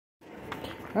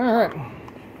Alright.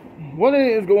 What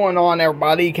is going on,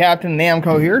 everybody? Captain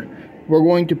Namco here. We're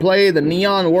going to play the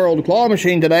Neon World Claw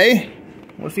Machine today.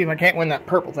 We'll see if I can't win that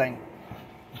purple thing.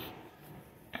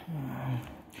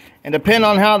 And depending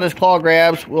on how this claw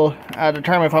grabs will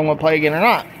determine if I'm going to play again or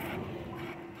not.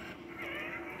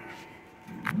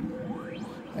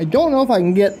 I don't know if I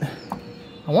can get...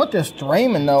 I want this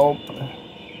Drayman though.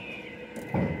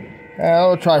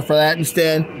 I'll try for that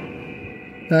instead.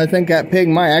 I think that pig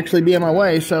might actually be in my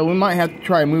way, so we might have to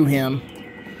try to move him.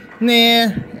 Nah,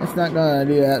 it's not going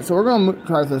to do that. So we're going to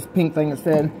try this pink thing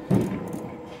instead.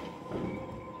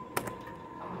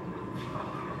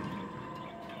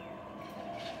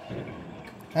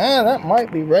 That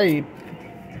might be ready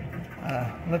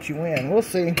to let you win. We'll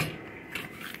see.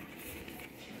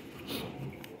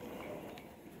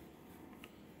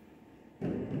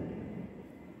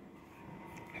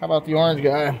 How about the orange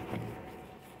guy?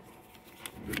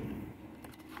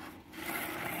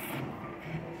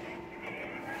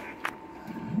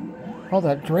 Oh,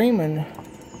 that Drayman.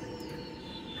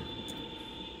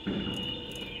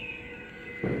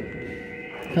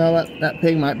 Well, that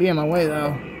pig might be in my way,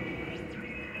 though.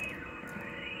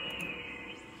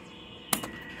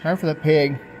 Try for the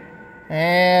pig.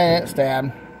 And it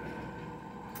stabbed.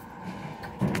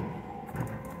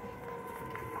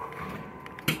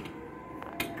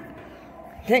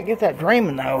 Can't get that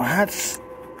Drayman, though. That's...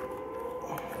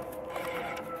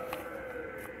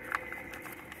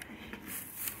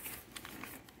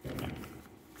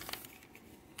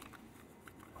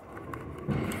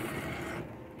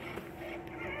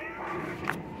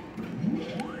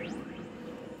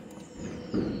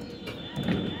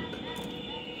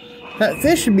 That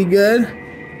fish should be good.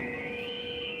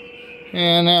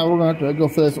 And now we're going to have to go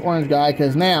for this orange guy,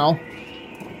 because now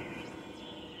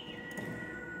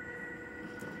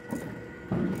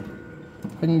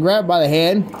I can grab by the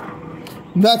head.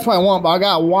 That's what I want, but I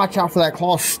got to watch out for that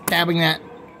claw stabbing that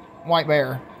white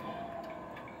bear.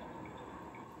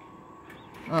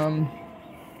 I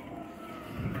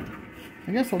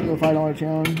guess I'll do a $5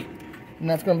 challenge. And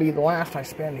that's going to be the last I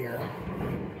spend here.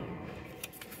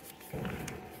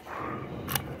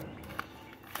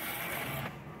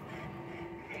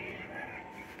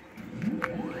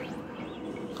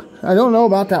 I don't know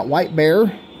about that white bear.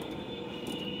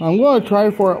 I'm going to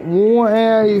try for it.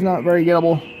 Well, he's not very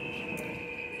gettable.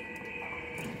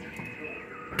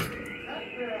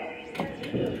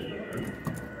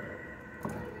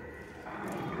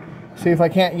 See if I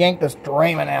can't yank this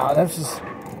Drayman out. This is...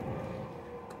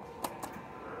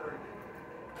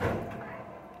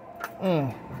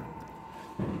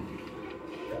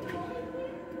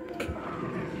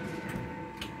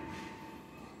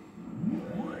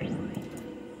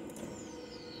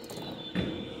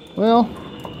 Well,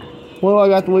 what do I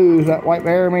got to lose? That white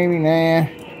bear, maybe? Nah.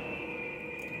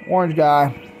 Orange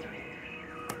guy.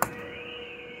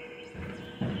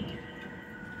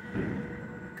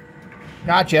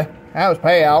 Gotcha. That was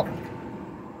payout.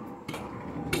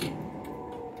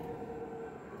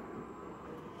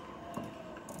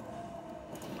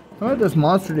 Look at this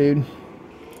monster dude.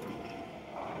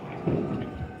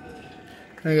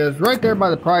 He goes right there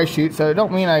by the prize chute, so it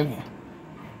don't mean I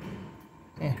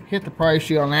hit the prize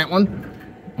chute on that one.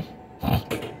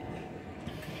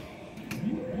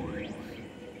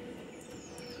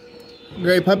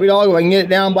 Great puppy dog, if I can get it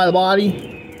down by the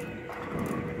body.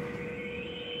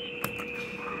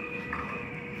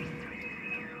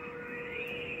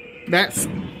 That's,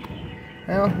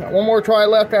 well, got one more try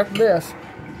left after this.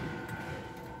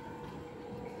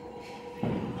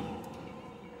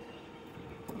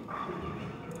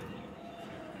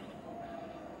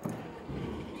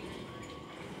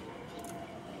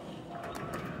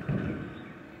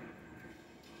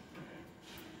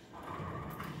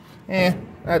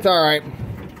 That's alright.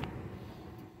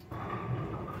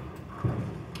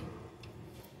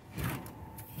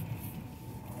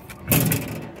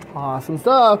 Awesome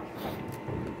stuff.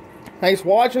 Thanks for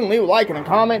watching. Leave a like and a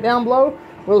comment down below.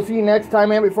 We'll see you next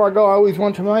time. And before I go, I always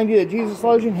want to remind you that Jesus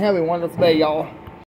loves you and have a wonderful day, y'all.